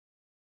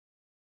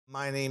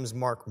My name's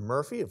Mark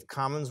Murphy of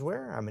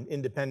Commonsware. I'm an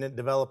independent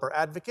developer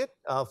advocate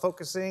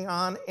focusing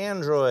on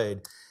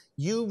Android.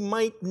 You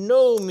might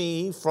know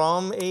me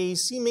from a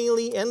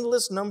seemingly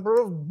endless number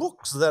of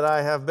books that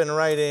I have been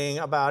writing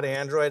about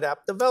Android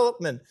app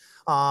development,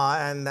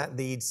 and that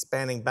leads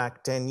spanning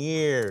back 10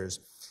 years.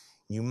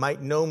 You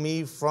might know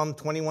me from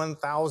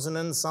 21,000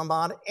 and some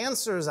odd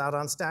answers out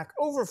on Stack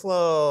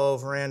Overflow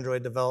for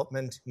Android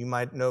development. You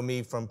might know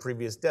me from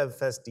previous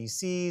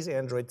DevFestDCs,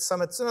 Android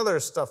summits, and other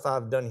stuff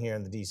I've done here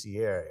in the DC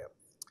area.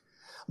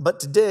 But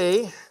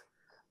today,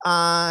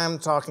 I'm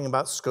talking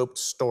about scoped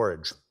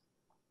storage.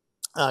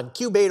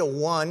 QBeta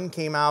 1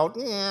 came out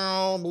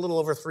a little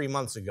over 3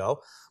 months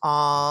ago,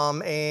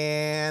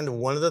 and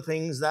one of the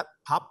things that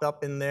popped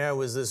up in there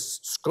was this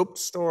scoped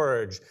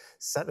storage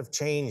set of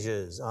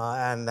changes,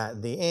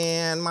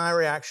 and my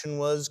reaction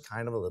was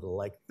kind of a little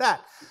like that,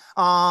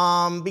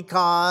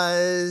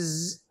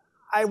 because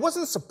I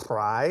wasn't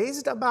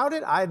surprised about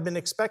it. I'd been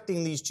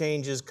expecting these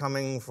changes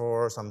coming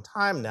for some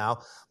time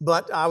now,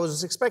 but I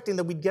was expecting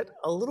that we'd get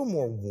a little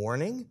more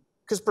warning,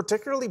 because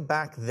particularly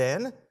back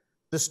then,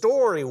 the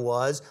story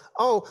was,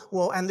 oh,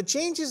 well, and the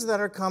changes that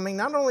are coming,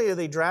 not only are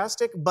they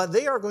drastic, but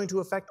they are going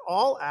to affect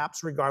all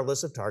apps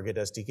regardless of target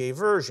SDK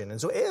version.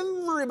 And so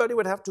everybody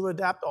would have to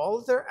adapt all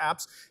of their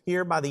apps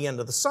here by the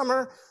end of the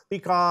summer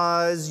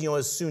because,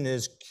 as soon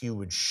as Q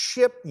would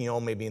ship,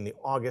 maybe in the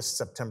August,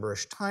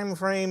 September-ish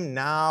timeframe,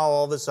 now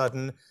all of a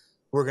sudden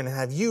we're going to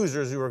have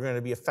users who are going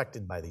to be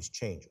affected by these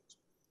changes.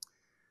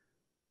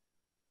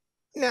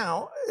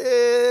 Now,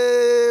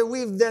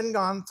 we've then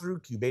gone through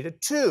QBeta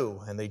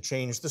 2, and they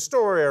changed the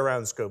story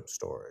around scoped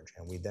storage.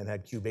 And we then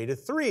had QBeta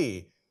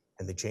 3,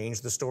 and they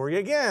changed the story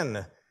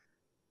again.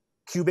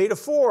 QBeta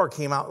 4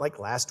 came out like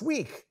last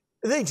week.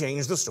 They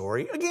changed the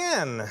story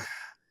again.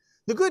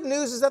 The good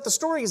news is that the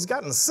story has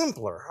gotten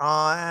simpler,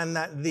 and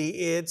that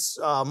it's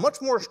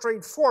much more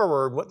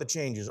straightforward what the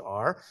changes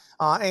are.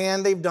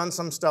 And they've done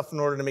some stuff in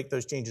order to make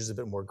those changes a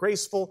bit more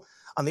graceful.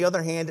 On the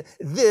other hand,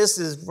 this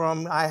is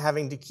from I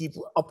having to keep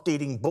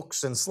updating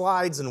books and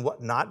slides and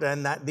whatnot,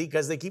 and that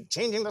because they keep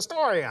changing the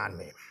story on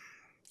me.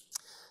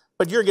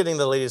 But you're getting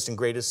the latest and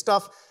greatest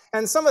stuff,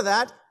 and some of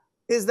that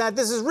is that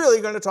this is really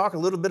going to talk a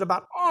little bit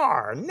about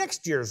our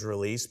next year's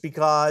release,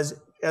 because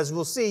as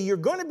we'll see, you're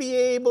going to be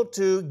able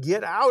to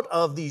get out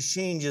of these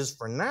changes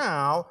for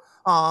now,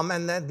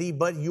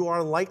 but you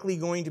are likely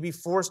going to be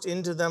forced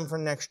into them for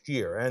next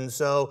year. And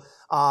so,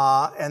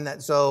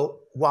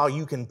 while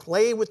you can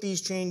play with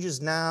these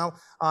changes now,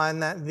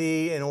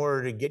 in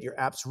order to get your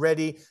apps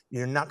ready,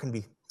 you're not going to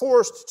be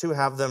forced to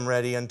have them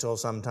ready until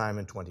sometime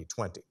in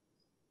 2020.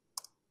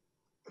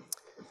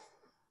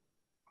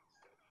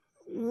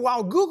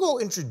 While Google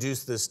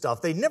introduced this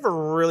stuff, they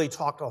never really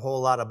talked a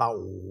whole lot about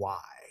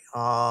why.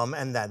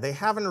 And that they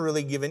haven't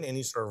really given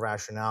any sort of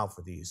rationale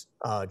for these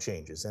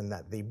changes,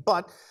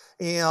 but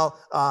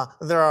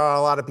there are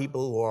a lot of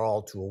people who are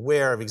all too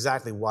aware of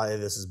exactly why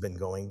this has been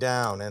going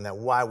down, and that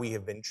why we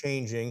have been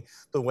changing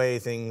the way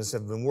things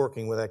have been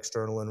working with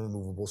external and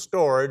removable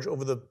storage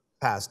over the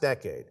past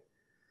decade.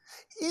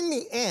 In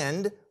the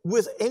end,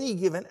 with any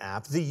given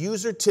app, the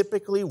user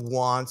typically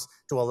wants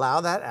to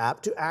allow that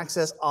app to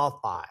access a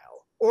file,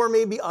 or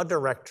maybe a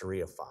directory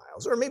of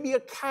files, or maybe a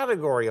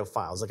category of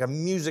files, like a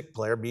music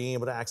player being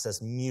able to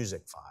access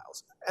music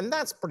files. And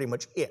that's pretty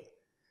much it.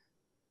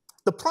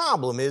 The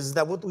problem is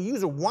that what the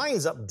user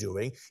winds up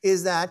doing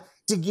is that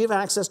to give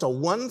access to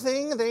one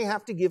thing, they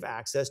have to give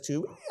access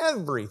to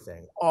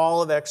everything,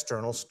 all of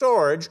external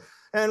storage,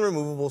 and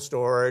removable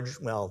storage,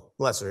 well,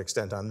 lesser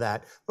extent on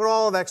that, but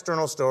all of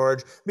external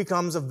storage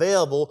becomes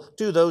available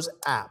to those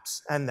apps.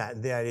 And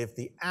that if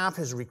the app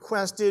has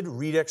requested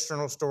read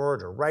external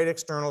storage or write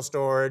external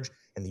storage,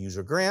 and the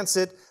user grants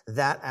it,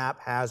 that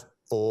app has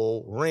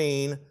full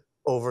reign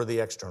over the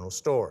external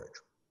storage.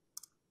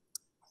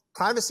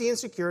 Privacy and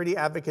security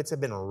advocates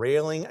have been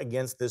railing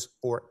against this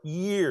for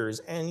years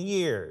and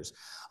years,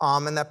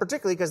 and that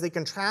particularly because they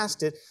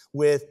contrast it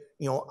with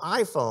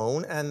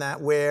iPhone, and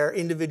that where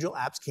individual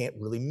apps can't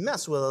really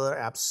mess with other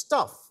apps'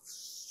 stuff.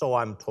 So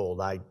I'm told.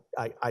 I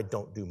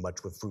don't do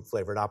much with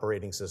fruit-flavored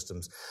operating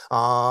systems,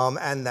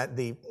 and that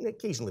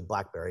occasionally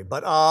BlackBerry,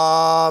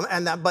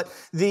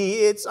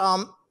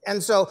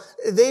 and so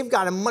they've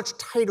got a much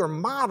tighter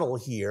model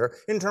here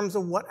in terms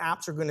of what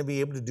apps are going to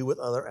be able to do with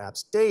other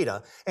apps'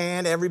 data.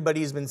 And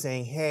everybody's been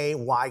saying, hey,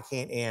 why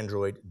can't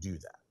Android do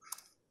that?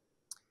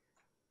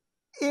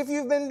 If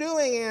you've been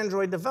doing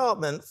Android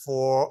development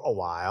for a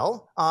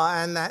while,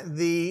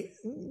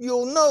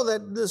 you'll know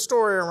that the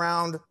story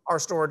around our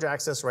storage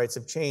access rights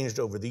have changed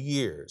over the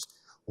years.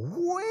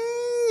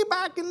 Way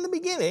back in the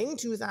beginning,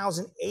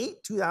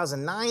 2008,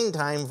 2009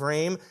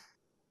 timeframe,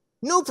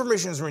 no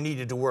permissions were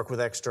needed to work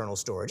with external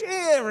storage.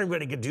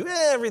 Everybody could do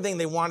everything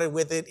they wanted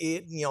with it.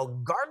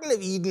 Garden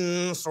of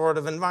Eden sort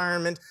of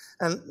environment,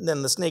 and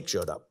then the snake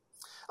showed up.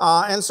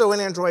 And so in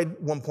Android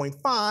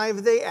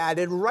 1.5, they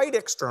added write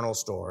external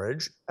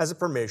storage as a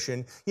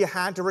permission. You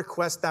had to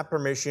request that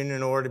permission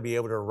in order to be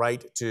able to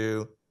write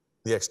to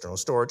the external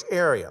storage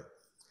area.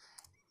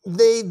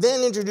 They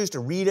then introduced a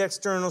read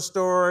external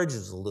storage. It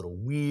was a little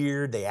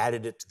weird. They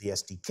added it to the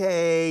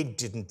SDK,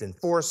 didn't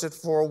enforce it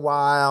for a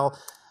while.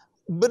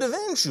 But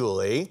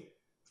eventually,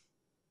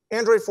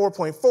 Android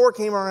 4.4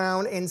 came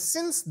around, and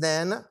since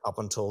then, up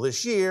until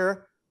this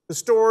year, the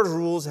storage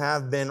rules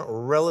have been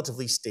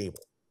relatively stable.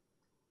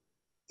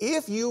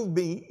 If you've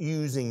been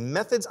using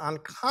methods on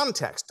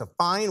context to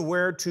find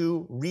where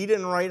to read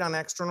and write on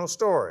external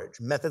storage,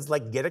 methods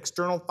like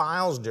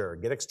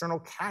getExternalFilesDir,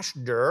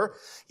 getExternalCacheDir,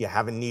 you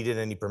haven't needed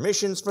any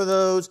permissions for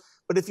those.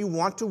 But if you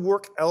want to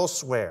work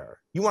elsewhere,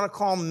 you want to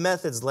call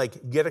methods like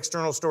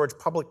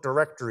getExternalStoragePublicDirectory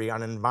directory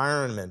on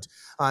environment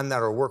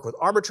that or work with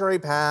arbitrary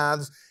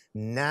paths,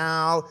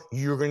 now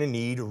you're going to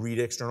need read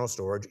external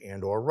storage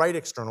and or write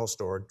external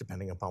storage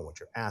depending upon what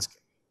you're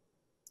asking.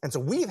 And so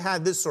we've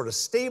had this sort of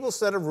stable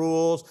set of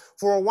rules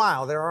for a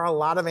while. There are a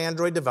lot of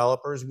Android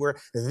developers where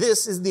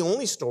this is the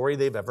only story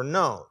they've ever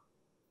known.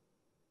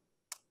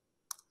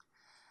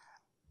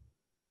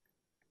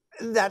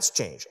 That's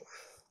changing.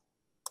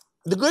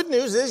 The good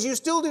news is you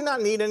still do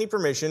not need any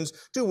permissions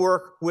to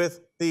work with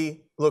the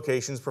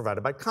locations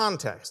provided by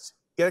context.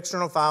 Get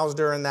external files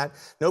during that,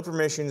 no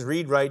permissions,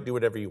 read, write, do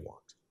whatever you want.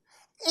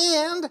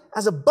 And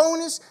as a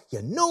bonus, you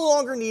no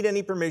longer need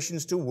any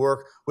permissions to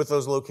work with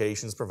those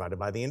locations provided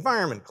by the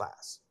environment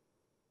class.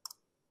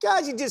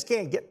 Guys, you just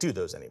can't get to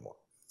those anymore.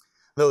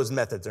 Those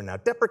methods are now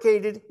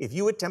deprecated. If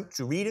you attempt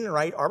to read and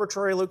write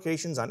arbitrary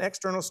locations on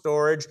external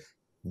storage,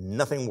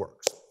 nothing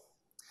works.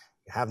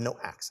 You have no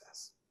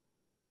access.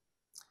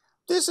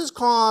 This has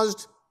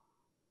caused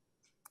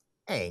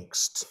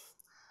angst,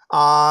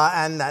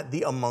 and that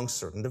amongst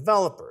certain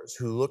developers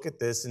who look at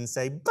this and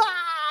say, bah!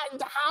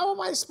 How am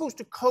I supposed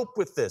to cope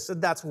with this?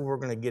 And that's what we're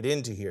going to get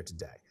into here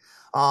today.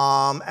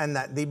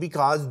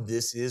 Because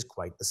this is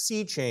quite the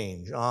sea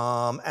change,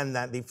 from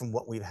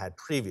what we've had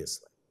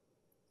previously.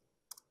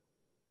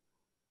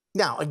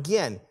 Now,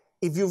 again,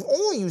 if you're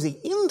only using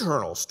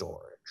internal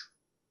storage,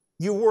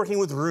 you're working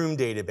with room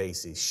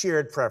databases,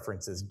 shared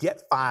preferences,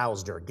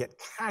 getFilesDir,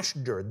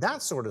 getCacheDir,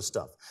 that sort of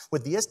stuff.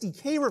 What the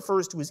SDK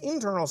refers to as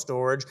internal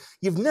storage,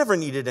 you've never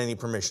needed any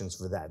permissions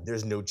for that.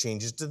 There's no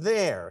changes to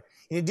there,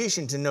 in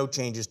addition to no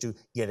changes to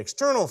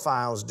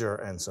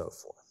getExternalFilesDir and so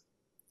forth.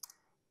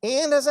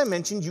 And as I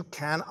mentioned, you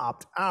can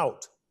opt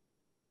out.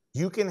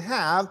 You can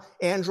have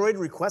Android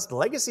request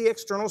legacy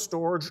external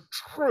storage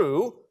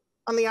true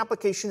on the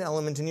application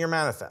element in your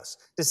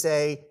manifest to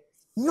say,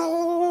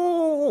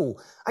 no,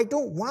 I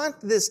don't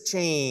want this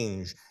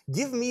change.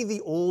 Give me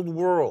the old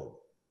world.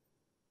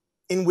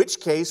 In which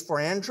case, for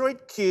Android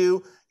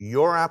Q,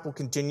 your app will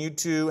continue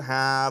to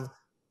have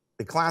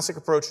the classic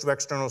approach to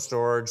external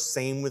storage,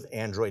 same with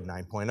Android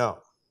 9.0.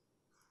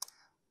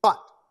 But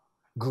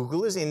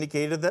Google has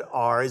indicated that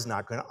R is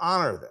not going to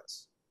honor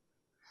this.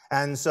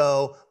 And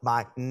so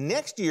by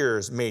next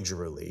year's major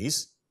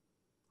release,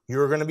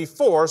 you're going to be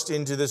forced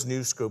into this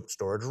new scoped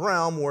storage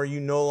realm where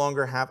you no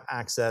longer have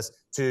access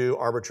to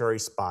arbitrary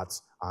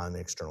spots on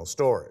external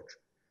storage.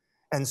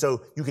 And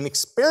so you can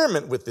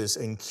experiment with this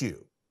in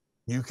Q.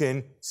 You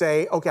can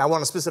say, okay, I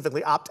want to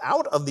specifically opt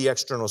out of the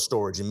external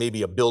storage and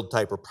maybe a build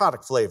type or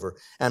product flavor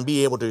and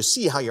be able to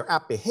see how your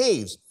app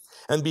behaves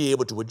and be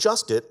able to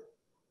adjust it.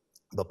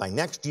 But by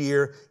next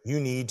year, you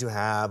need to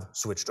have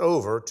switched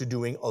over to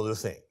doing other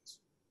things.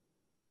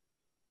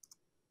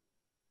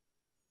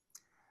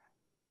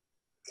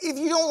 If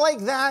you don't like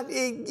that,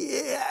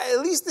 at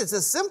least it's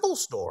a simple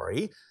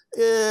story.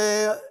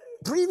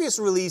 Previous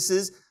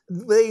releases,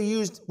 they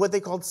used what they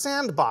called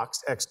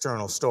sandbox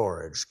external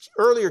storage.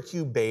 Earlier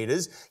Q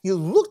betas, you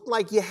looked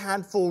like you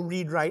had full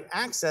read-write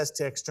access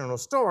to external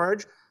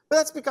storage, but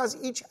that's because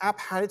each app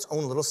had its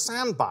own little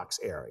sandbox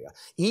area.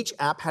 Each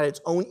app had its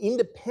own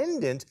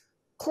independent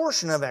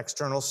portion of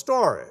external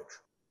storage.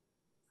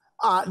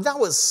 That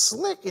was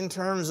slick in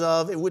terms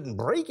of it wouldn't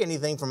break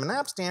anything from an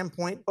app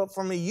standpoint, but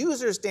from a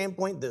user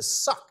standpoint,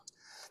 this sucked.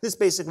 This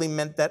basically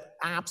meant that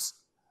apps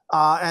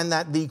and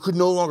that they could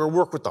no longer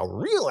work with the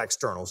real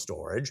external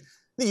storage.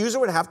 The user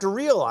would have to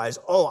realize,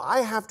 oh, I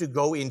have to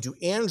go into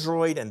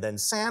Android and then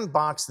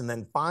Sandbox and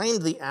then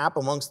find the app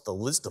amongst the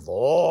list of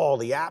all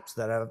the apps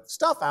that have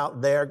stuff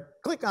out there,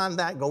 click on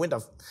that, go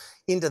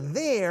into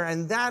there,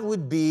 and that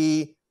would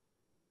be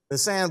the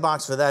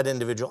sandbox for that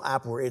individual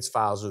app where its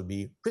files would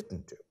be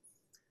written to.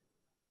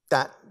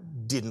 That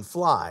didn't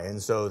fly,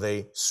 and so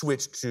they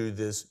switched to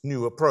this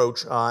new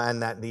approach, and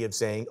that way of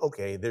saying,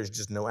 okay, there's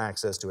just no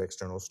access to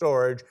external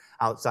storage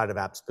outside of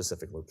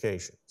app-specific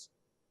locations.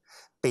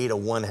 Beta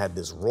 1 had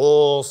this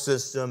role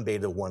system.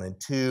 Beta 1 and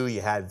 2, you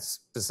had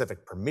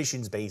specific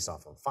permissions based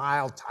off of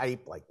file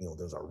type, like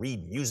there's a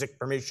read music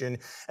permission,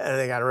 and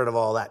they got rid of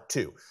all that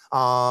too.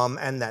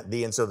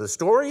 And so the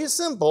story is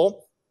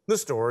simple. The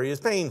story is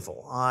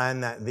painful,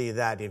 and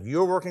that if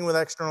you're working with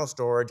external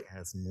storage and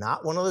it's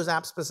not one of those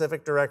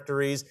app-specific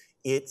directories,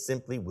 it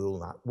simply will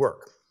not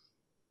work.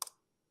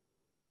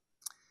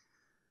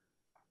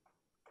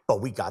 But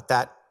we got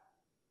that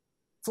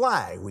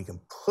flag. We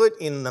can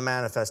put in the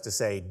manifest to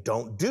say,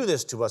 don't do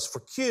this to us for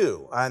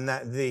Q,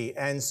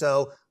 and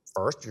so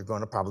first, you're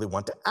going to probably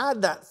want to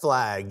add that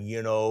flag,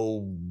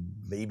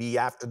 maybe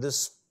after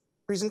this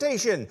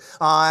presentation,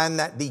 and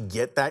that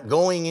get that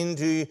going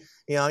into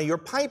your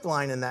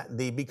pipeline, and that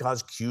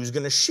because Q is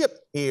going to ship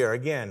here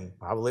again,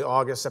 probably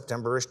August,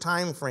 September-ish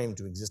time frame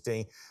to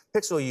existing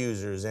Pixel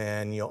users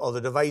and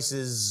other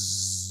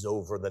devices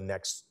over the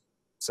next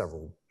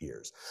several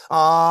years.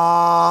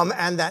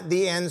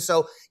 And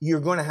so you're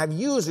going to have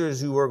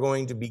users who are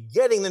going to be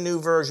getting the new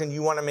version.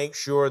 You want to make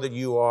sure that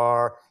you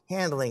are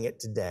handling it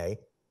today,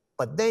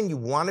 but then you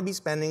want to be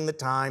spending the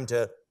time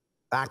to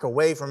back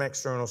away from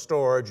external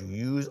storage,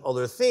 use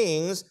other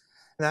things,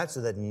 and that's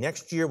so that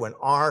next year when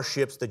R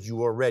ships that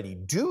you are ready.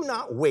 Do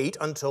not wait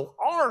until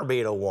R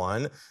beta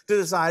 1 to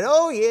decide,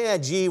 oh yeah,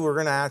 gee, we're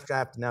going to have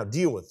to now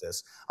deal with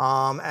this.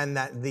 And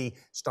that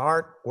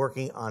start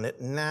working on it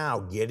now.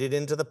 Get it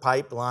into the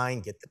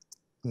pipeline, get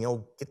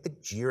the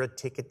Jira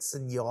tickets,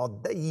 and you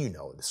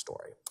know the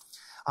story.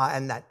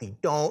 And that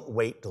don't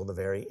wait till the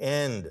very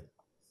end.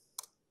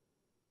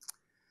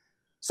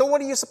 So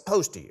what are you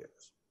supposed to use?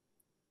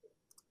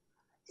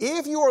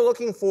 If you are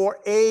looking for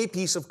a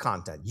piece of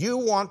content, you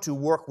want to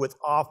work with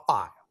a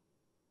file.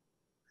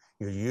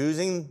 You're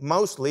using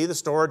mostly the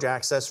storage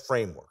access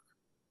framework.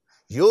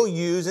 You'll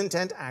use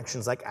intent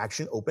actions like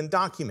action open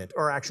document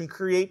or action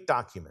create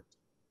document.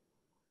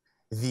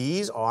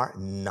 These are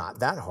not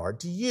that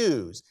hard to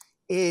use.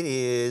 It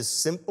is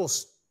simple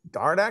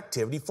start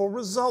activity for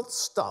results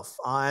stuff,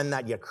 and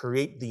that you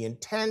create the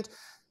intent.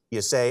 You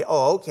say,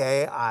 oh,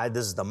 okay,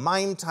 this is the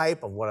MIME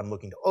type of what I'm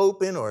looking to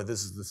open, or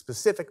this is the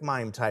specific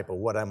MIME type of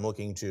what I'm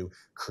looking to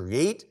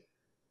create.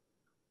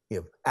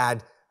 You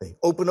add the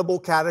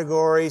openable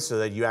category so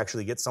that you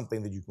actually get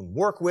something that you can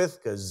work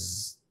with,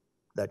 because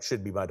that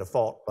should be by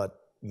default, but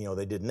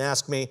they didn't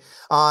ask me.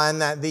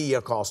 And that you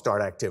call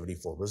start activity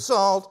for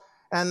result,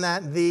 and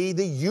that the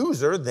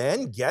user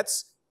then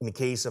gets, in the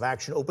case of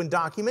action open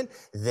document,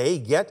 they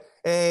get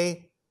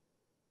a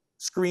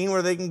screen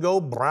where they can go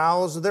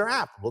browse their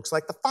app. Looks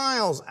like the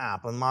Files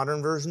app on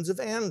modern versions of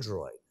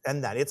Android.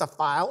 And that it's a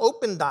file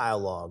open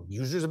dialog.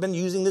 Users have been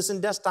using this in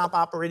desktop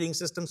operating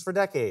systems for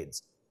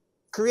decades.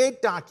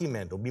 Create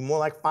document will be more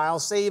like file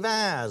save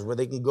as, where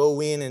they can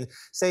go in and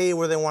say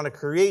where they want to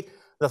create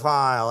the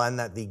file, and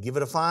that they give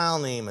it a file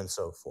name and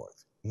so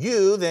forth.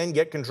 You then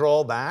get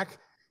control back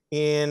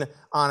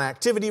on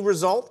activity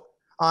result,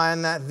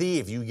 and that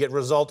if you get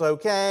result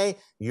okay,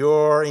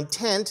 your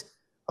intent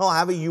will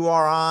have a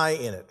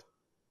URI in it.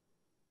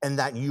 And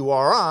that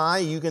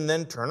URI, you can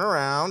then turn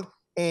around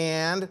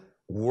and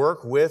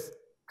work with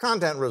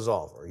content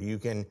resolver. You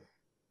can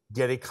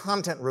get a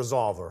content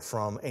resolver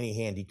from any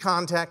handy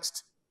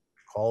context,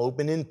 call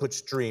open input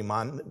stream.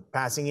 On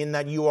passing in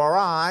that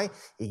URI,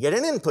 you get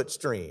an input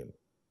stream.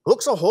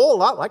 Looks a whole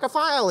lot like a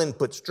file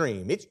input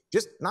stream. It's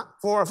just not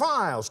for a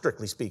file,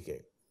 strictly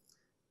speaking.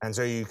 And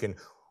so you can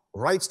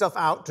write stuff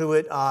out to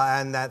it,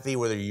 and that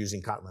whether you're using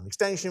Kotlin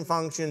extension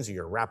functions, or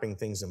you're wrapping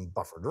things in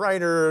buffered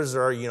writers,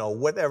 or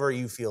whatever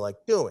you feel like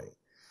doing.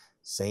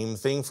 Same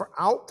thing for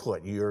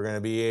output. You're going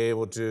to be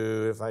able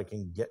to, if I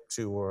can get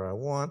to where I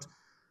want,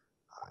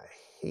 I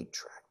hate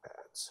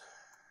trackpads.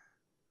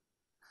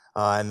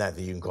 And that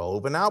you can call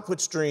open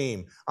output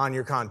stream on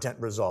your content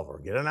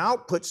resolver. Get an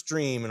output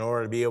stream in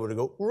order to be able to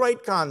go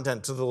write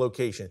content to the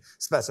location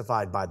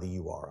specified by the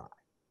URI.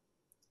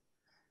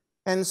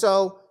 And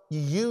so you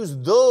use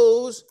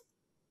those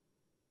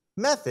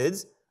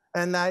methods,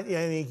 and that you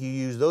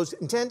use those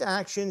intent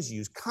actions,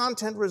 use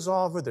content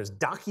resolver. There's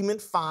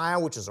document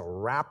file, which is a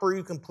wrapper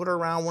you can put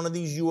around one of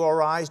these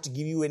URIs to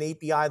give you an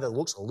API that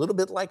looks a little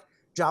bit like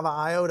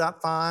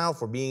java.io.file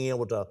for being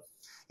able to,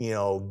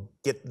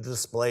 get the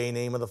display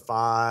name of the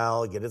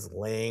file, get its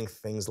length,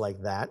 things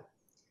like that.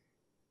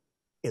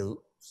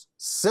 It's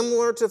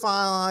similar to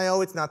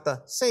file.io. It's not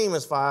the same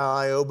as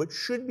file.io, but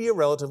should be a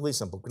relatively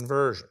simple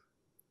conversion.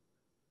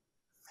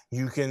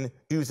 You can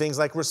do things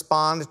like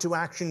respond to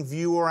action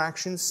view or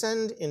action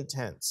send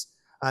intents,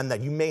 and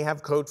that you may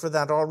have code for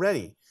that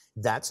already.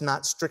 That's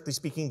not, strictly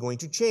speaking, going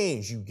to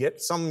change. You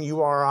get some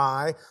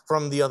URI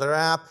from the other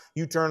app,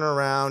 you turn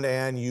around,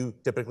 and you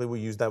typically will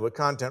use that with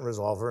content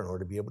resolver in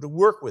order to be able to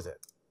work with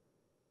it.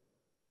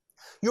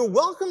 You're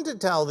welcome to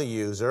tell the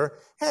user,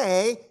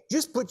 hey,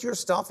 just put your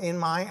stuff in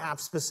my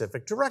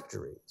app-specific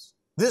directories.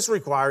 This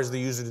requires the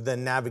user to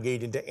then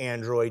navigate into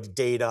Android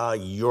data,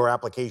 your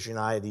application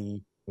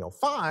ID,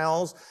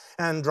 files,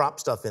 and drop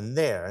stuff in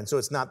there. And so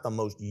it's not the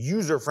most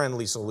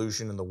user-friendly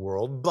solution in the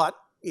world, but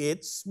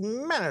it's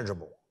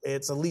manageable.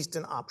 It's at least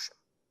an option.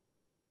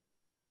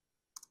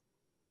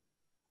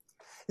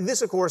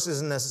 This, of course,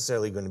 isn't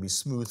necessarily going to be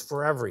smooth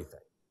for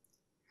everything.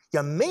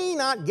 You may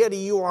not get a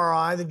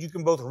URI that you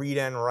can both read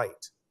and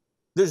write.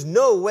 There's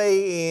no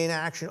way in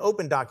action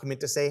open document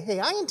to say, hey,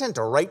 I intend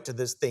to write to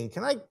this thing.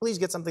 Can I please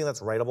get something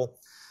that's writable?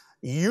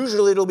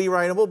 Usually it'll be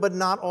writable, but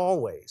not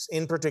always.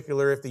 In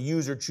particular, if the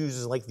user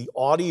chooses like the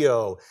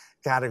audio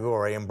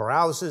category and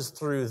browses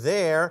through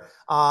there,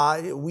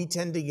 we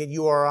tend to get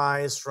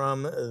URIs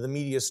from the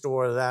media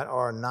store that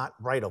are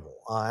not writable.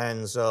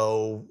 And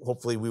so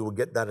hopefully we will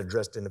get that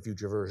addressed in a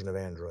future version of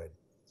Android.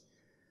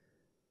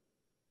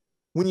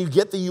 When you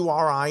get the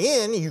URI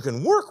in, you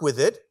can work with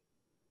it,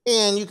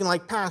 and you can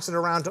like pass it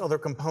around to other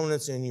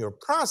components in your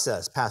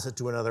process, pass it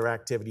to another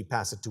activity,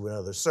 pass it to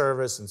another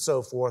service, and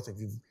so forth. If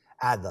you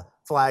add the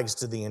flags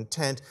to the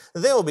intent,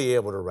 they'll be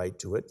able to write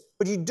to it,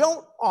 but you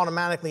don't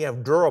automatically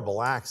have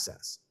durable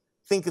access.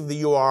 Think of the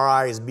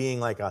URI as being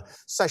like a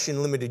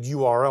session-limited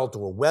URL to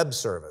a web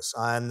service,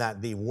 and that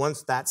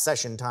once that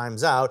session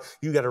times out,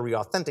 you got to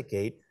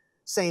re-authenticate.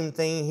 Same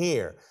thing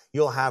here.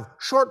 You'll have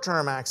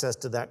short-term access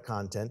to that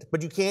content,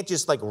 but you can't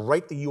just like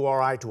write the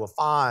URI to a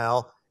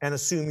file and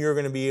assume you're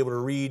going to be able to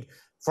read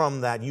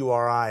from that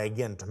URI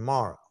again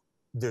tomorrow.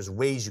 There's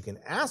ways you can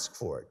ask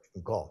for it.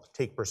 You can call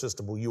take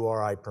persistable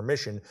URI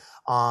permission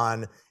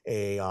on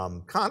a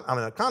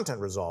content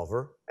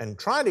resolver and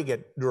try to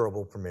get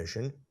durable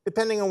permission.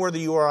 Depending on where the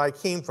URI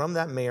came from,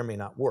 that may or may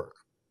not work.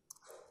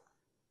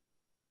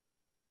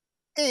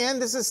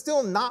 And this is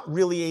still not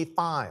really a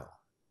file.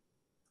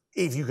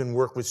 If you can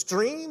work with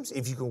streams,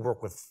 if you can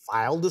work with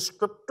file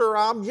descriptor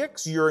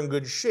objects, you're in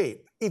good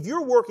shape. If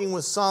you're working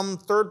with some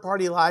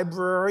third-party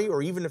library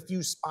or even a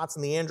few spots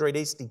in the Android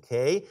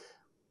SDK,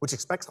 which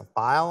expects a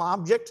file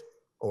object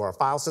or a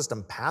file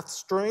system path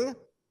string,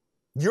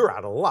 you're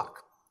out of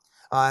luck.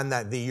 And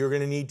that you're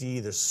going to need to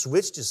either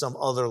switch to some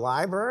other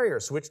library or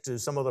switch to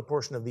some other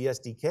portion of the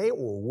SDK,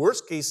 or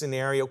worst case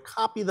scenario,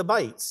 copy the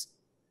bytes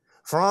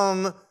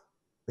from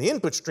the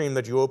input stream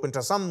that you open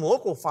to some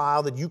local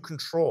file that you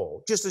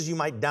control, just as you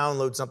might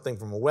download something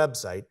from a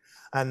website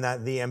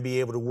and be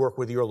able to work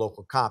with your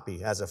local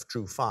copy as a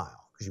true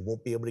file, because you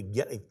won't be able to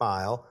get a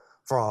file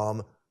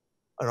from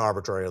an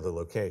arbitrary other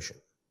location.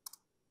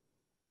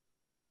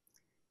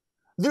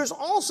 There's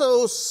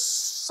also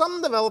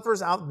some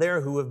developers out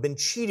there who have been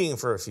cheating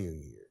for a few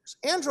years.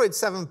 Android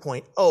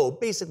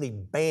 7.0 basically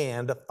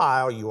banned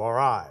file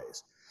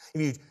URIs.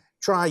 If you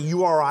try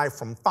URI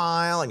from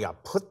file and you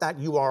put that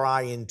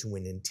URI into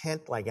an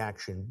intent like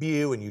action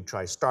view and you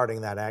try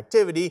starting that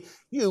activity,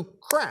 you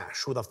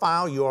crash with a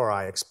file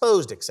URI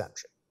exposed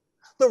exception.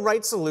 The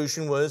right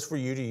solution was for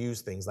you to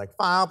use things like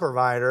file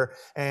provider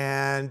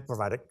and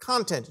provide a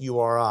content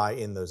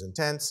URI in those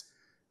intents.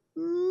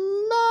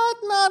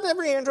 Not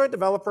every Android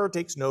developer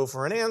takes no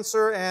for an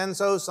answer, and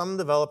so some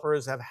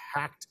developers have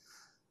hacked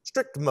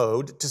strict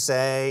mode to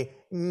say,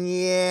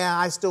 yeah,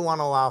 I still want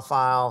to allow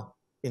file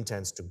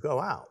intents to go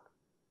out.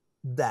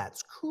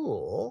 That's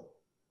cool,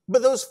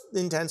 but those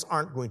intents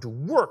aren't going to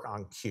work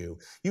on queue.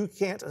 You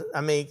can't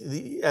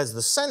as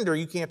the sender,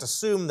 you can't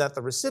assume that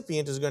the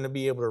recipient is going to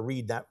be able to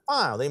read that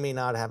file. They may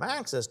not have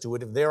access to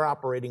it if they're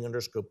operating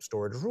under scope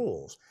storage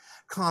rules.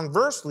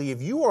 Conversely,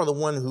 if you are the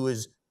one who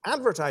is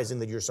advertising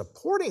that you're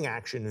supporting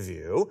action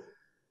view,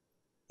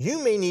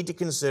 you may need to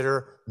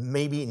consider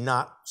maybe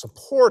not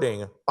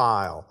supporting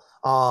file,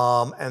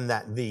 and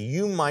that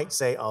you might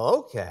say,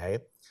 oh, okay,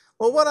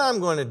 well, what I'm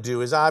going to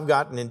do is I've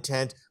got an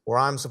intent where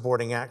I'm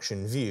supporting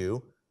action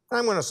view, and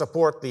I'm going to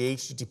support the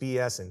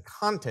HTTPS and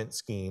content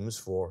schemes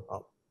for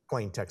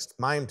plain text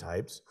MIME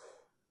types.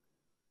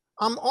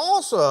 I'm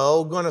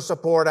also going to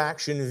support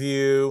action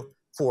view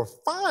for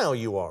file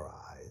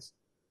URIs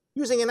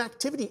using an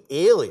activity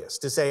alias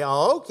to say,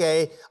 oh,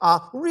 okay,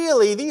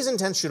 really, these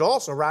intents should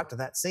also route to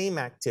that same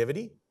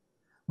activity,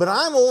 but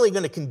I'm only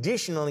going to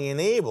conditionally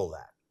enable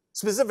that,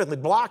 specifically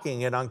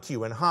blocking it on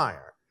queue and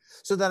higher,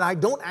 so that I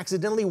don't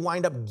accidentally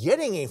wind up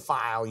getting a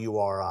file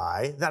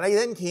URI that I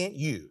then can't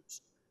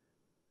use.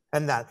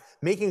 And that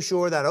making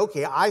sure that,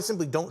 okay, I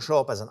simply don't show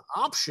up as an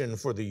option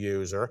for the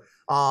user,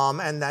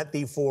 and that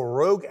for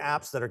rogue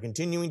apps that are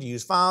continuing to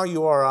use file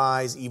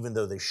URIs even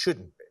though they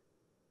shouldn't be.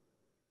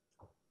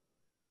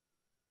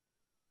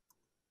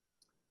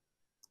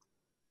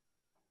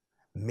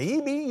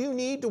 Maybe you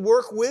need to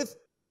work with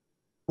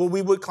what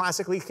we would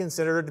classically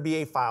consider to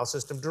be a file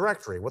system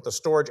directory, what the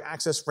storage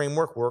access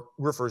framework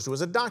refers to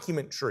as a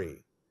document tree.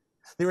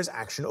 There is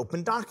action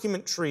open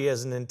document tree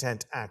as an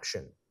intent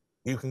action.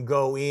 You can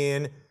go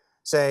in,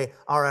 say,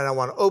 all right, I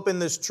want to open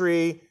this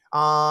tree,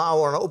 I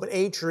want to open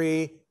a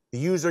tree. The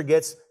user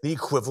gets the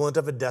equivalent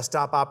of a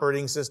desktop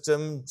operating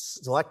system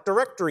select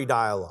directory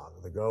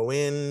dialog. They go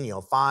in,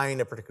 find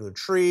a particular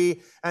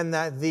tree, and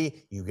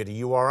you get a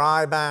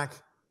URI back.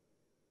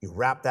 You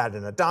wrap that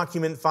in a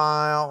document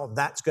file.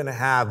 That's going to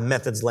have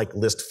methods like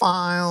list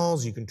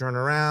files. You can turn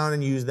around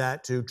and use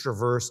that to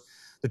traverse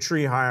the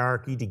tree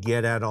hierarchy to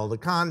get at all the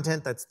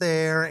content that's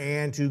there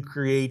and to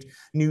create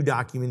new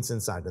documents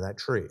inside of that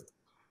tree.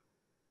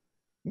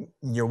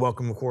 You're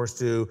welcome, of course,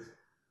 to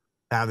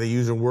have the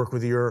user work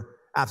with your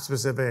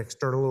app-specific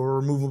external or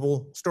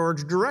removable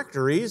storage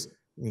directories.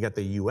 You got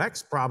the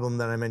UX problem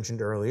that I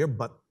mentioned earlier,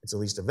 but it's at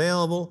least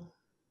available.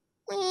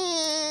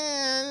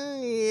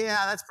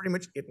 Yeah, that's pretty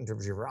much it in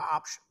terms of your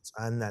options.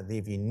 And that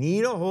if you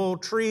need a whole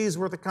tree's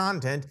worth of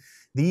content,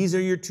 these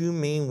are your two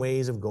main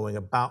ways of going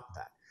about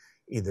that.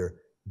 Either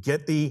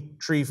get the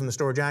tree from the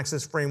storage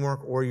access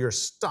framework, or you're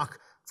stuck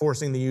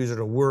forcing the user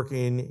to work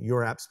in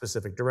your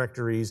app-specific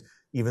directories,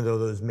 even though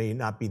those may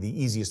not be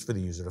the easiest for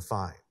the user to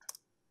find.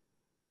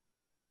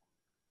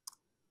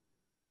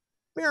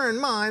 Bear in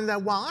mind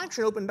that while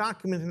Action Open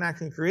Document and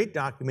Action Create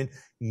Document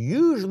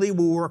usually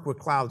will work with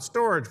cloud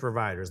storage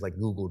providers like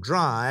Google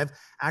Drive,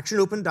 Action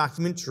Open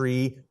Document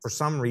Tree, for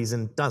some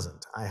reason,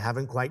 doesn't. I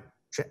haven't quite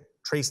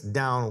traced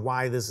down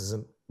why this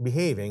isn't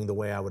behaving the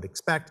way I would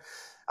expect.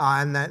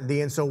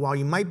 And so while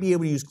you might be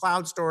able to use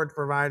cloud storage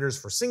providers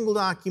for single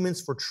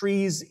documents, for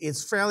trees,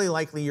 it's fairly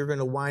likely you're going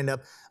to wind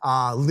up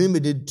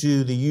limited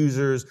to the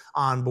user's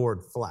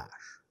onboard flash.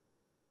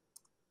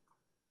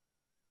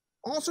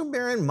 Also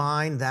bear in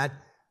mind that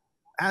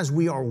as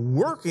we are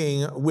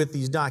working with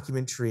these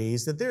document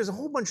trees, that there's a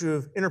whole bunch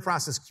of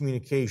inter-process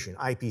communication,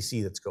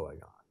 IPC, that's going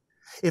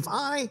on. If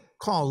I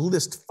call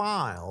list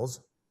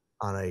files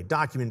on a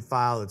document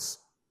file that's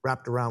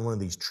wrapped around one of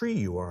these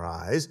tree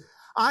URIs,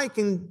 I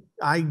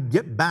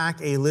get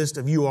back a list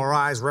of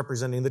URIs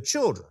representing the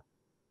children.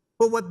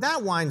 But what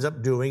that winds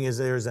up doing is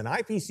there's an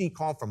IPC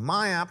call from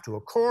my app to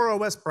a core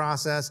OS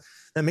process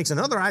that makes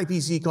another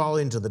IPC call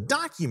into the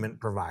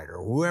document provider,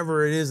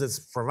 whoever it is that's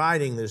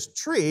providing this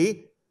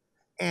tree,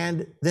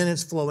 and then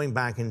it's flowing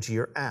back into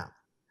your app.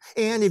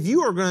 And if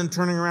you are going to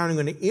turn around and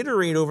going to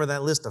iterate over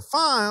that list of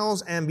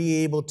files and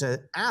be able to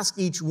ask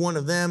each one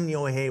of them,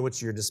 hey,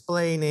 what's your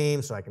display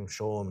name, so I can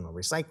show them a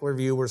recycler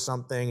view or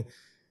something.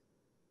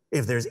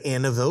 If there's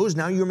n of those,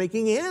 now you're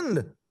making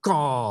end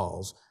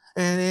calls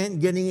and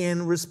getting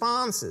in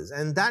responses,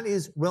 and that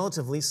is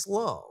relatively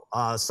slow.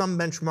 Some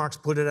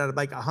benchmarks put it at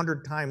like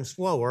 100 times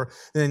slower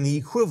than the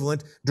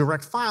equivalent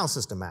direct file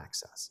system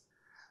access.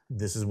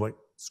 This is what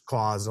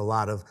caused a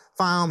lot of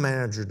file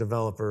manager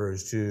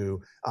developers to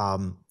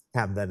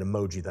have that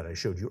emoji that I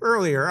showed you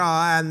earlier,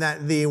 and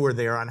that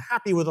they're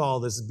unhappy with all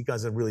this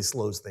because it really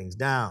slows things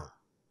down.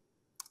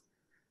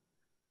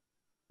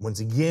 Once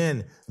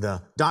again,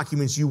 the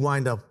documents you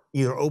wind up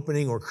either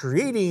opening or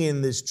creating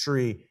in this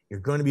tree, you're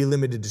going to be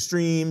limited to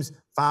streams,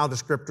 file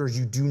descriptors.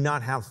 You do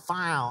not have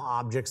file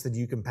objects that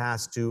you can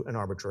pass to an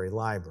arbitrary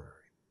library.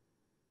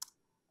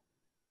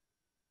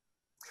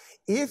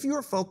 If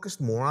you're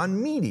focused more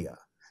on media,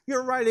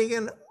 you're writing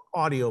an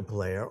audio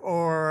player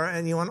or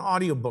an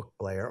audiobook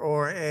player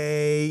or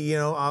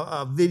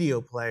a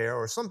video player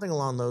or something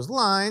along those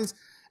lines,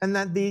 and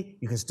that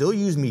you can still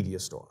use Media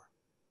Store.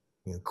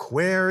 You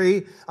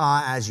query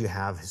as you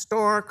have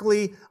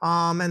historically,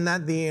 and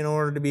that in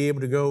order to be able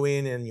to go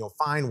in and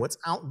find what's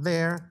out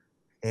there,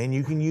 and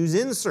you can use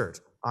insert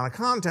on a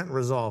content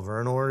resolver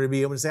in order to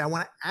be able to say, I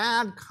want to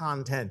add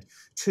content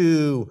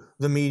to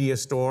the media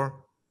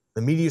store.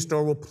 The media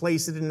store will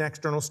place it in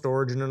external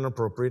storage in an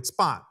appropriate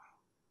spot.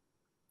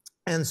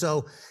 And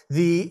so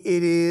the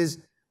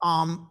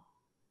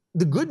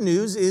good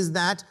news is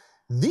that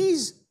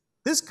this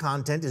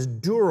content is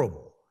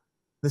durable.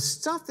 The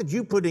stuff that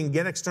you put in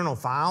get external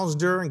files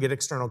dir and get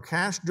external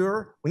cache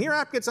dir, when your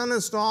app gets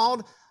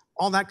uninstalled,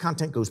 all that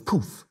content goes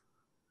poof.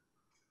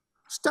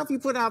 Stuff you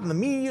put out in the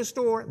media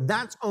store,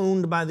 that's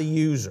owned by the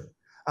user.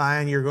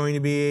 And you're going to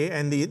be,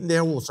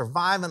 they will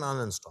survive an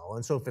uninstall.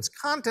 And so if it's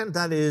content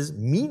that is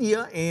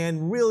media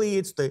and really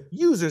it's the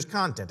user's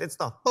content, it's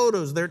the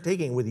photos they're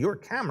taking with your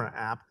camera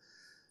app,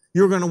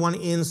 you're going to want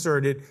to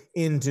insert it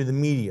into the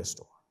media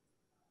store.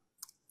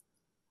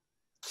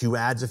 Q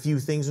adds a few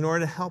things in order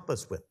to help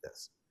us with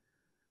this.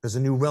 There's a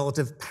new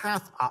relative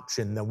path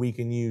option that we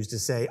can use to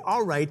say,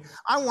 all right,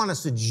 I want to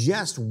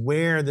suggest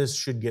where this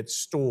should get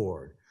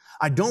stored.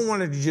 I don't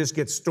want it to just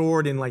get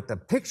stored in like the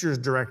pictures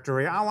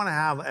directory. I want to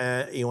have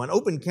an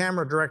open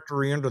camera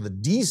directory under the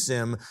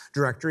DSIM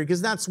directory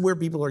because that's where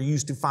people are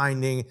used to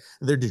finding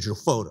their digital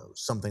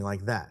photos, something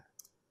like that.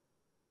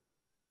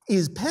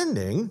 Is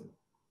pending,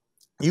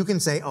 you can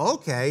say,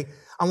 okay,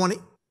 I want to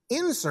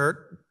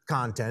insert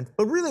content,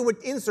 but really what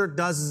insert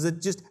does is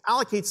it just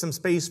allocates some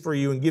space for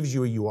you and gives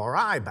you a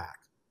URI back.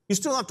 You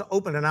still have to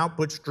open an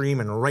output stream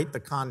and write the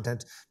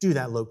content to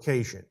that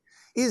location.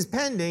 Is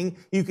pending,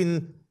 you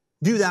can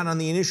do that on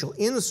the initial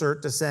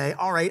insert to say,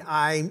 all right,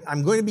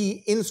 I'm going to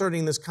be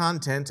inserting this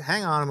content,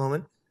 hang on a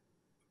moment.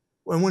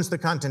 And once the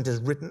content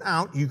is written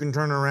out, you can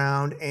turn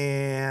around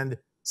and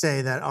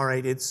say that, all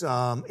right, it's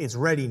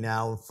ready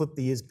now, and flip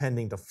the is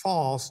pending to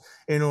false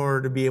in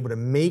order to be able to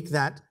make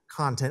that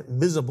content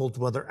visible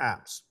to other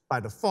apps. By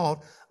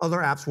default, other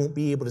apps won't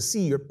be able to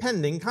see your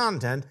pending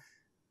content.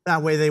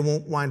 That way they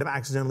won't wind up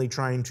accidentally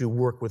trying to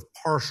work with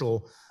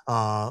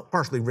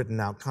partially written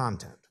out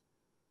content.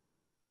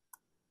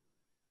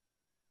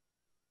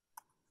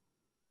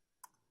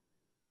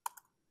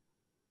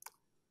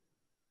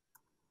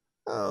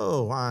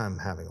 Oh, I'm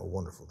having a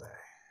wonderful day.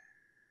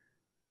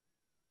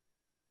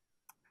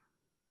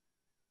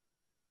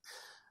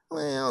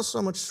 Well,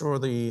 so much for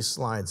the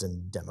slides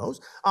and demos.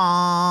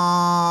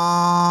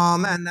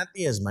 And that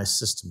is, my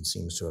system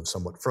seems to have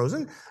somewhat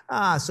frozen.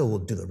 So we'll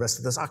do the rest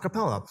of this a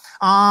cappella.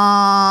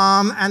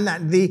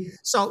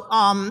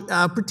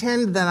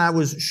 Pretend that I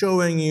was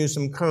showing you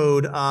some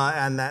code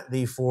and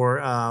that for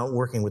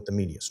working with the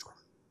media store.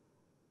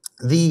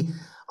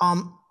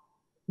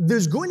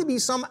 There's going to be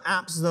some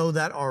apps, though,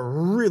 that are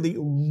really,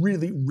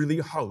 really, really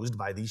hosed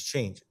by these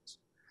changes.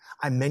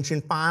 I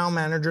mentioned file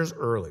managers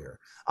earlier.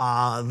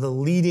 The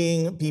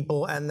leading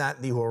people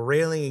who are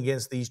railing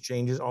against these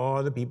changes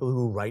are the people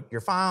who write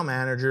your file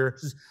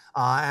managers,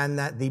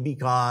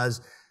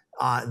 because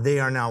they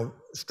are now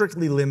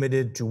strictly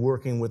limited to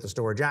working with the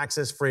storage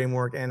access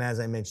framework, and as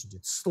I mentioned,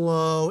 it's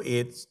slow.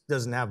 It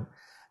doesn't have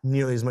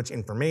nearly as much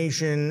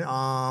information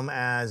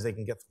as they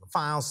can get from the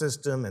file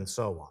system, and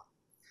so on.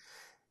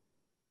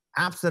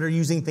 Apps that are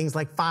using things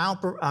like File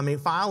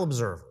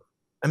Observer.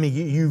 I mean,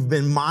 you've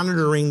been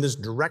monitoring this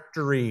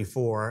directory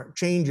for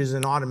changes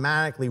and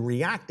automatically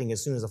reacting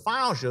as soon as a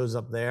file shows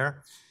up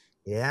there.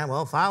 Yeah,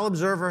 well, File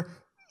Observer,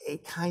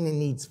 it kind of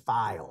needs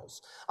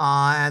files, you're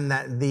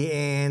not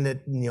going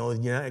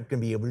to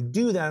be able to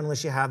do that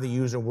unless you have the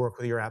user work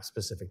with your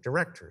app-specific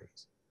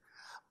directories.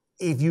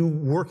 If you're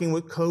working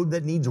with code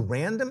that needs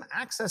random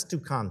access to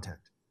content,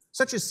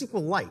 such as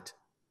SQLite,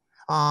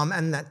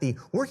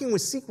 working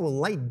with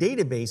SQLite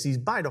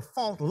databases, by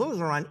default, those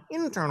are on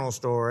internal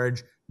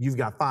storage. You've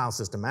got file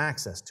system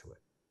access to it.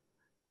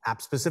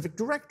 App-specific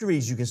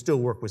directories, you can still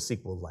work with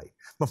SQLite.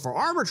 But for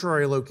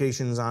arbitrary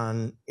locations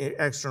on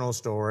external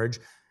storage,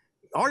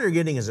 all you're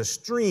getting is a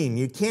stream.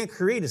 You can't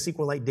create a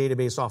SQLite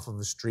database off of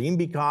a stream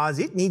because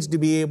it needs to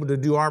be able to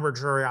do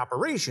arbitrary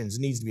operations.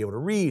 It needs to be able to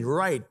read,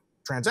 write,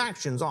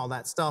 transactions, all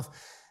that stuff.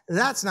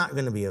 That's not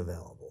going to be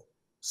available.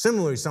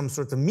 Similarly, some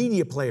sorts of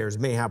media players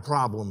may have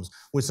problems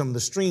with some of the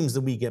streams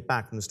that we get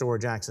back from the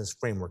storage access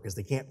framework, because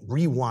they can't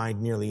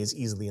rewind nearly as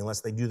easily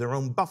unless they do their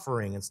own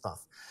buffering and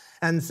stuff.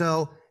 And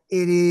so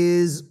it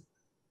is,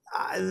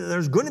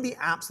 there's going to be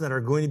apps that are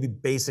going to be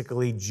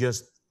basically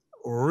just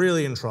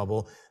really in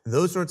trouble.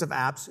 Those sorts of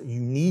apps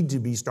you need to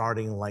be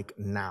starting like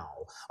now,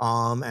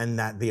 and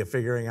that they're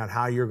figuring out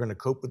how you're going to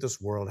cope with this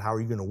world, how are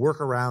you going to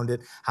work around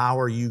it, how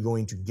are you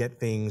going to get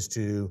things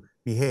to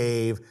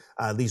behave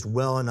at least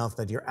well enough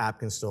that your app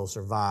can still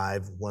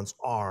survive once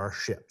R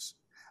ships.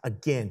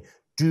 Again,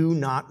 do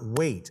not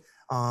wait.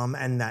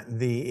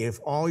 If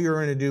all you're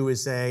going to do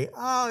is say,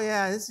 oh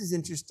yeah, this is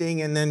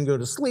interesting, and then go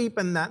to sleep,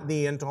 and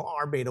until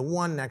R beta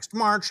 1 next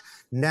March,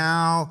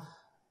 now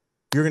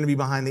you're going to be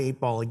behind the 8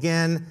 ball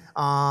again,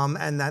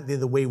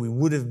 the way we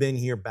would have been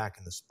here back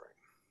in the spring.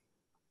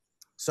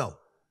 So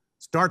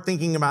start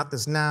thinking about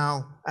this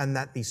now, and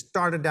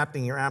start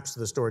adapting your apps to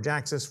the storage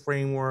access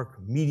framework,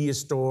 media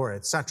store,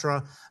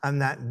 etc.,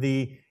 and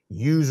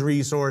use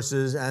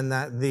resources, and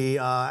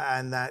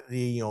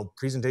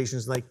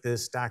presentations like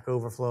this, Stack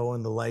Overflow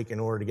and the like, in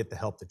order to get the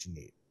help that you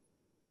need.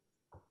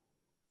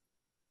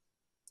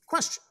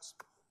 Questions?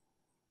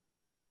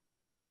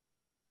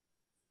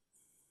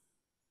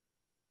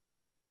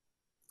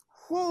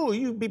 Whoa,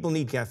 you people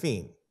need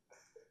caffeine.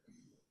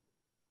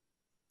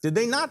 Did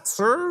they not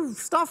serve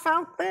stuff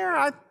out there?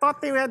 I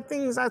thought they had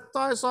things, I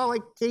thought I saw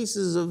like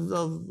cases of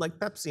like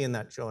Pepsi and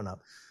that showing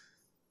up.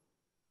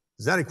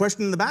 Is that a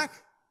question in the back?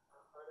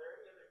 Are there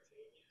any other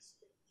changes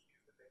in queue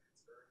that may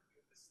concern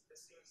you?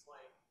 This seems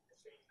like a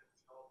change that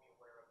we should all be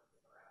aware of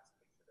with our apps,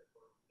 make sure that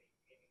we're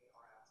maintaining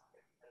our apps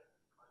competitive.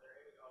 Are there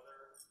any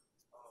other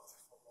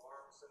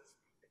alarms, so to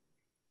speak,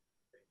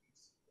 that you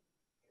see?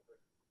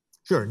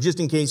 Sure, just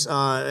in case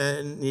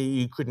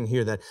you couldn't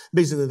hear that.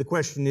 Basically, the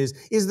question is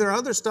there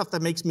other stuff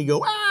that makes me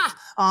go,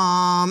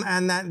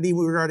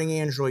 regarding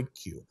Android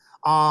Q?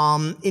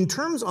 In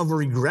terms of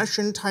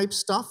regression type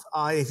stuff,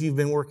 if you've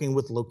been working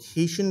with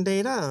location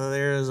data,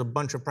 there's a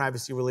bunch of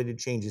privacy-related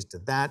changes to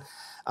that.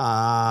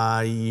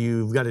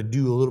 You've got to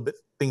do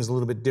things a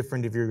little bit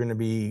different if you're going to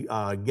be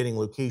getting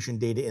location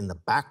data in the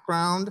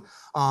background,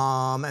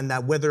 and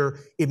that whether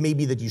it may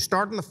be that you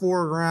start in the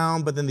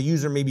foreground, but then the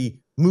user maybe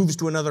moves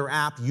to another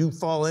app, you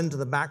fall into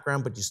the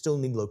background, but you still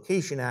need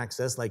location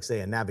access, like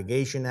say a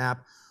navigation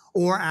app,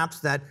 or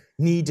apps that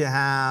need to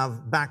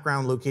have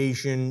background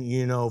location,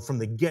 from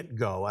the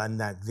get-go, and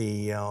that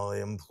the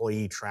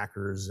employee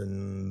trackers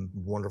and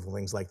wonderful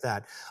things like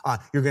that.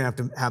 You're going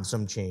to have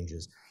some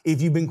changes.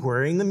 If you've been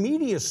querying the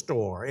media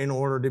store in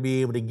order to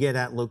be able to get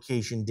at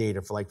location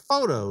data for like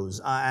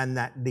photos, and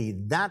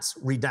that's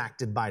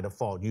redacted by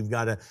default. You've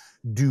got to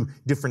do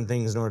different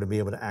things in order to be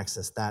able to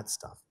access that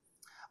stuff.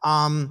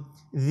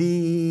 If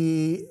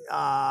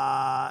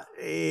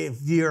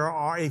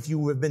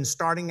you have been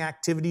starting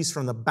activities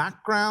from the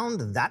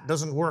background, that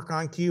doesn't work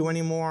on Q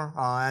anymore,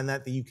 and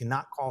that you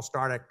cannot call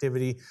start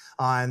activity,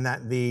 and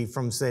that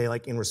from say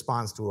like in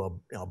response to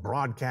a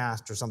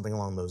broadcast or something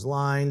along those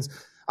lines.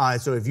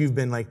 So if you've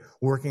been like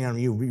working on,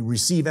 you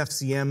receive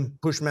FCM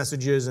push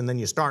messages and then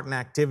you start an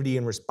activity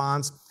in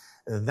response,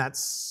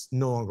 that's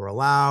no longer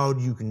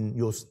allowed.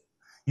 You'll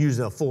use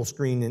a full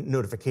screen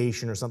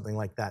notification or something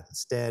like that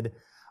instead.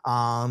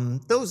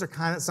 Those are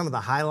kind of some of the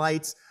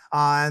highlights,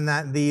 and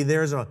that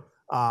there's a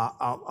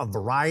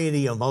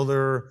variety of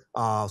other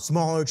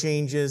smaller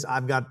changes.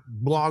 I've got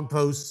blog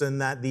posts,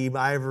 and that the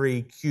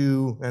Ivory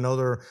Q and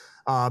other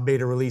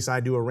beta release, I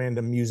do a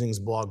random musings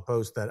blog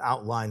post that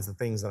outlines the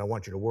things that I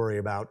want you to worry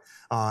about,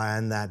 so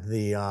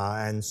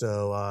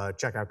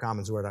check out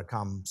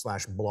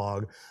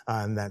commonsware.com/blog,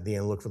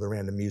 and look for the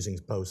random musings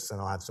posts, and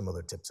I'll have some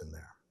other tips in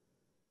there.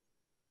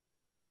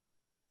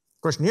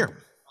 Question here.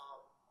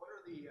 What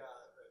are the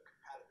the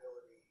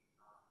compatibility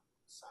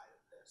side of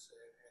this?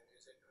 And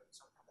is it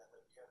something that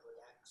like Android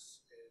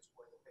X is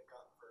going to pick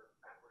up for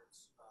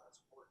backwards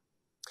support?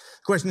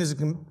 The question is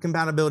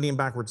compatibility and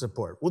backward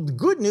support. Well, the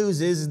good news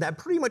is that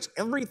pretty much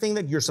everything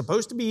that you're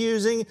supposed to be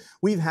using,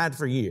 we've had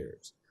for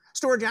years.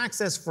 Storage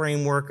Access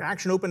Framework,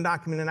 Action Open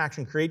Document and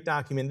Action Create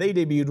Document, they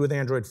debuted with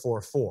Android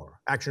 4.4.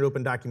 Action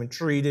Open Document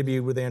Tree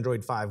debuted with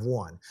Android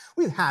 5.1.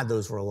 We've had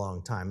those for a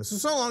long time.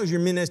 So long as your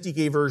Min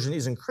SDK version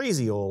isn't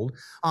crazy old,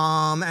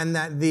 and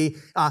that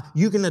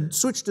you can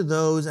switch to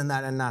those and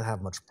not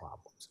have much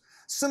problems.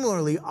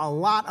 Similarly, a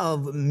lot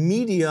of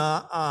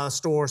media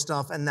store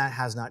stuff, and that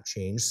has not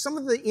changed. Some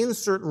of the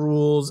insert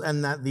rules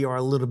and that they are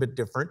a little bit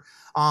different,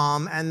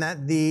 and that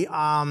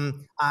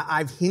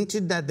I've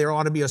hinted that there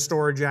ought to be a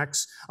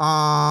StorageX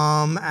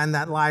and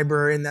that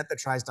library, and that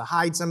tries to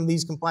hide some of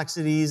these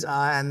complexities,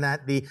 and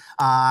that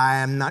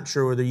I'm not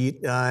sure whether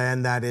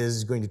and that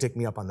is going to take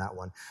me up on that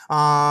one,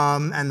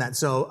 and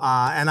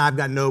I've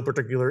got no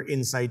particular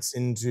insights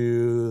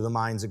into the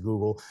minds of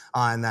Google,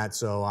 and that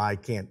so I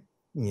can't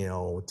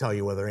tell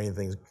you whether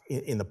anything's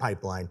in the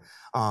pipeline,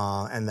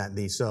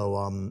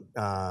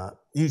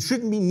 you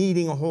shouldn't be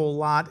needing a whole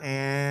lot,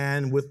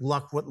 and with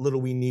luck, what little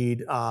we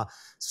need,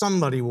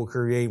 somebody will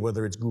create,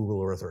 whether it's Google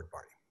or a third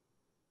party.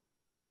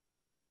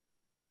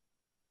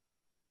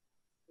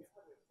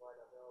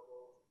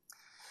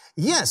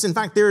 Yes, in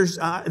fact, there's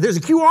a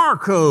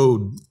QR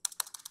code,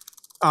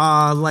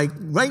 like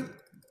right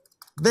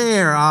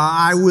there.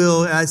 I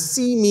will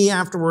see me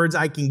afterwards.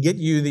 I can get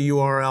you the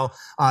URL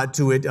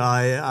to it,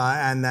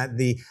 and that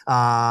the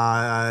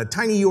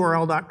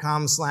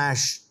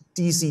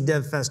tinyurl.com/DC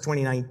DevFest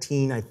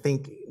 2019, I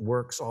think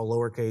works, all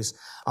lowercase,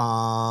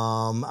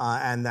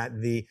 and that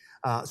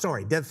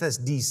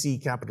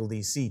DevFestDC, capital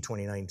DC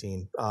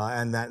 2019,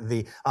 and that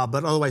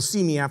but otherwise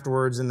see me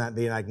afterwards, and that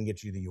I can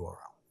get you the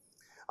URL,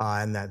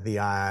 and that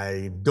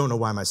I don't know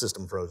why my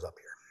system froze up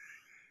here.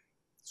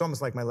 It's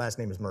almost like my last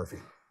name is Murphy.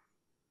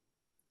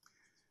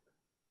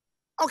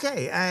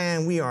 Okay,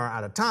 and we are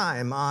out of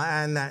time,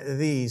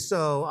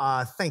 so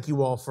thank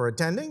you all for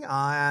attending,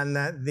 and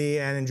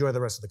enjoy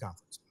the rest of the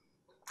conference.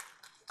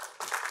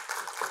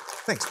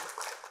 Thanks.